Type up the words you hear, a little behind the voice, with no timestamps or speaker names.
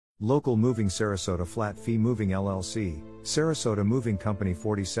Local Moving Sarasota Flat Fee Moving LLC, Sarasota Moving Company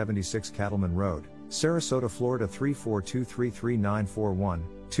 4076 Cattleman Road, Sarasota, Florida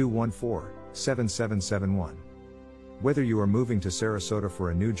 34233941214-7771. Whether you are moving to Sarasota for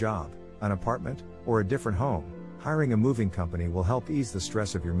a new job, an apartment, or a different home, hiring a moving company will help ease the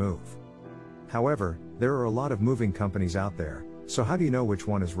stress of your move. However, there are a lot of moving companies out there, so how do you know which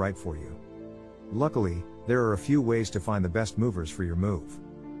one is right for you? Luckily, there are a few ways to find the best movers for your move.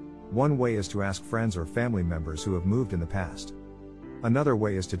 One way is to ask friends or family members who have moved in the past. Another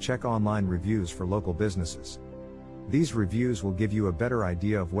way is to check online reviews for local businesses. These reviews will give you a better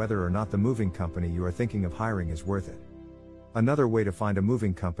idea of whether or not the moving company you are thinking of hiring is worth it. Another way to find a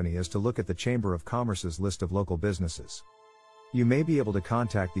moving company is to look at the Chamber of Commerce's list of local businesses. You may be able to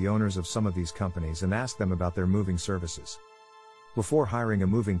contact the owners of some of these companies and ask them about their moving services. Before hiring a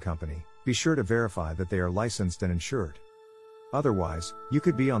moving company, be sure to verify that they are licensed and insured. Otherwise, you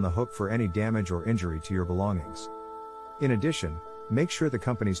could be on the hook for any damage or injury to your belongings. In addition, make sure the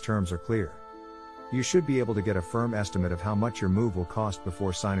company's terms are clear. You should be able to get a firm estimate of how much your move will cost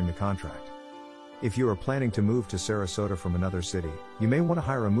before signing the contract. If you are planning to move to Sarasota from another city, you may want to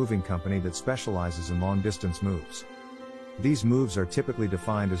hire a moving company that specializes in long-distance moves. These moves are typically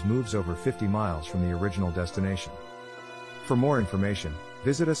defined as moves over 50 miles from the original destination. For more information,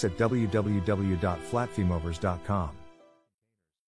 visit us at www.flatfeemovers.com.